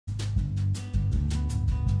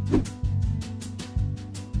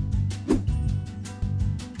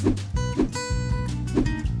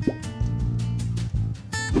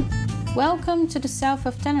Welcome to the south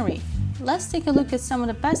of Tenerife. Let's take a look at some of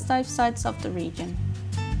the best dive sites of the region.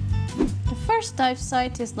 The first dive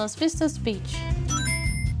site is Las Vistas Beach.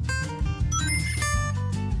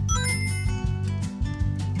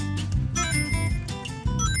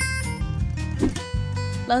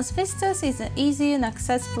 Las Vistas is an easy and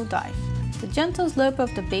accessible dive. The gentle slope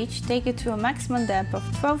of the beach takes you to a maximum depth of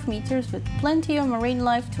 12 meters with plenty of marine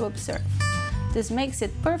life to observe. This makes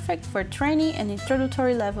it perfect for trainee and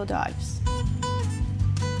introductory level dives.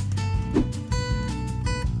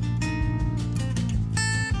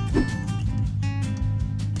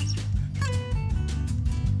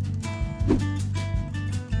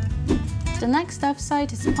 The next dive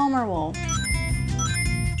site is Palmer Wall.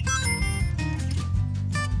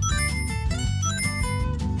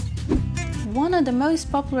 One of the most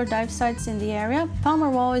popular dive sites in the area, Palmer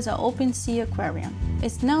Wall is an open-sea aquarium.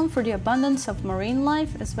 It's known for the abundance of marine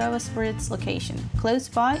life as well as for its location, close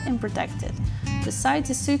by and protected. The site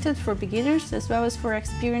is suited for beginners as well as for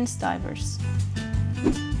experienced divers.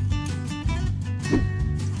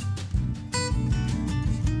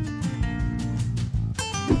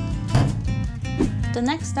 The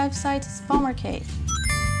next dive site is Palmer Cave.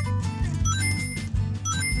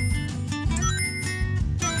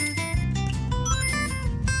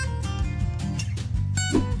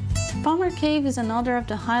 Palmer Cave is another of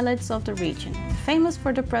the highlights of the region, famous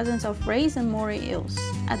for the presence of rays and moray eels.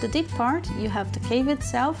 At the deep part, you have the cave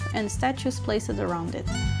itself and statues placed around it.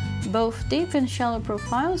 Both deep and shallow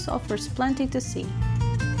profiles offers plenty to see.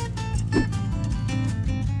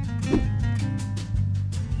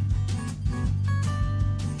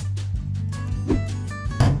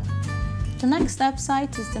 The next dive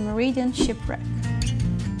site is the Meridian shipwreck.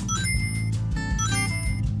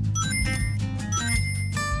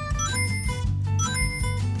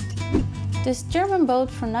 This German boat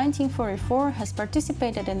from 1944 has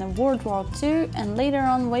participated in the World War II and later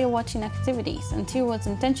on whale watching activities until it was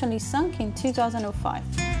intentionally sunk in 2005.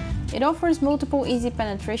 It offers multiple easy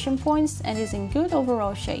penetration points and is in good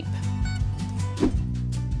overall shape.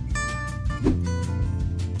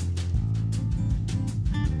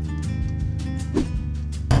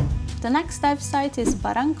 The next dive site is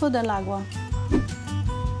Barranco del Agua.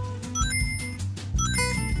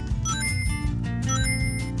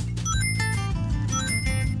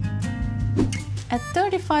 At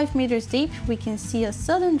 35 meters deep, we can see a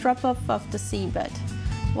sudden drop-off of the seabed.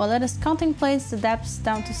 While it contemplates the depths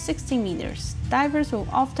down to 60 meters, divers will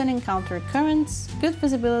often encounter currents, good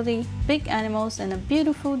visibility, big animals, and a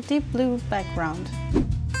beautiful deep blue background.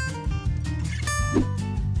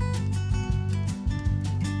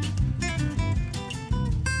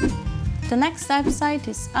 The next dive site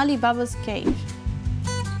is Alibaba's Cave.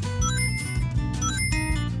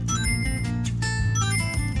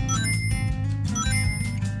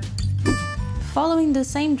 Following the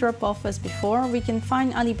same drop-off as before, we can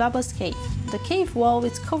find Alibaba's Cave. The cave wall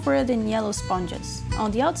is covered in yellow sponges. On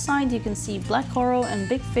the outside you can see black coral and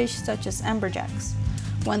big fish such as amberjacks.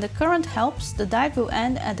 When the current helps, the dive will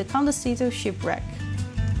end at the Condesito shipwreck.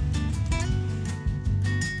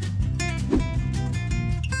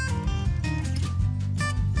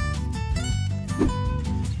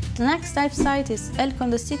 The next dive site is El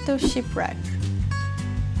Condesito shipwreck.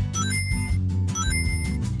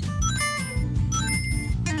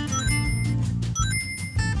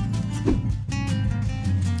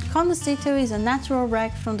 Condesito is a natural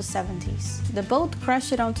wreck from the 70s. The boat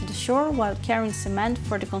crashed onto the shore while carrying cement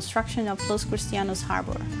for the construction of Los Cristianos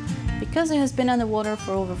harbor. Because it has been underwater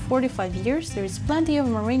for over 45 years, there is plenty of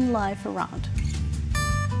marine life around.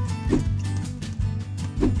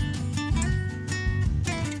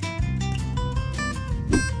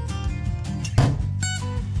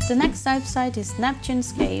 The next dive site is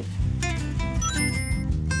Neptune's Cave.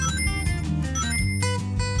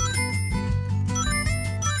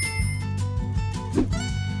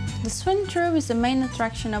 The swim-through is the main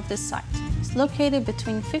attraction of this site. It's located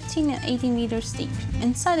between 15 and 80 meters deep.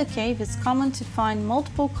 Inside the cave, it's common to find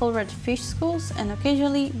multiple colored fish schools and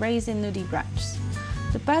occasionally raised in nudibranchs.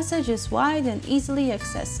 The passage is wide and easily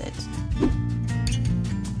accessed.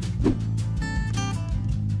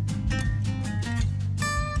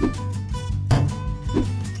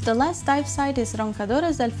 The last dive site is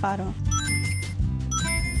Roncadores del Faro.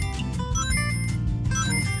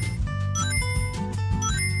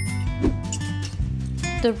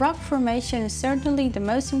 The rock formation is certainly the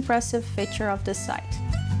most impressive feature of this site.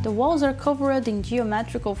 The walls are covered in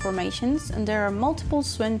geometrical formations and there are multiple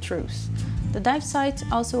swim-throughs. The dive site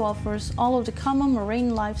also offers all of the common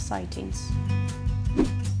marine life sightings.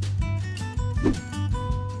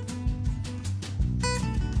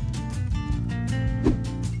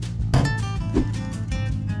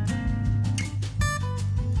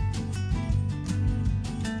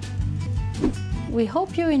 We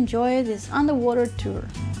hope you enjoy this underwater tour.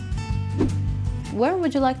 Where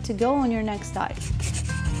would you like to go on your next dive?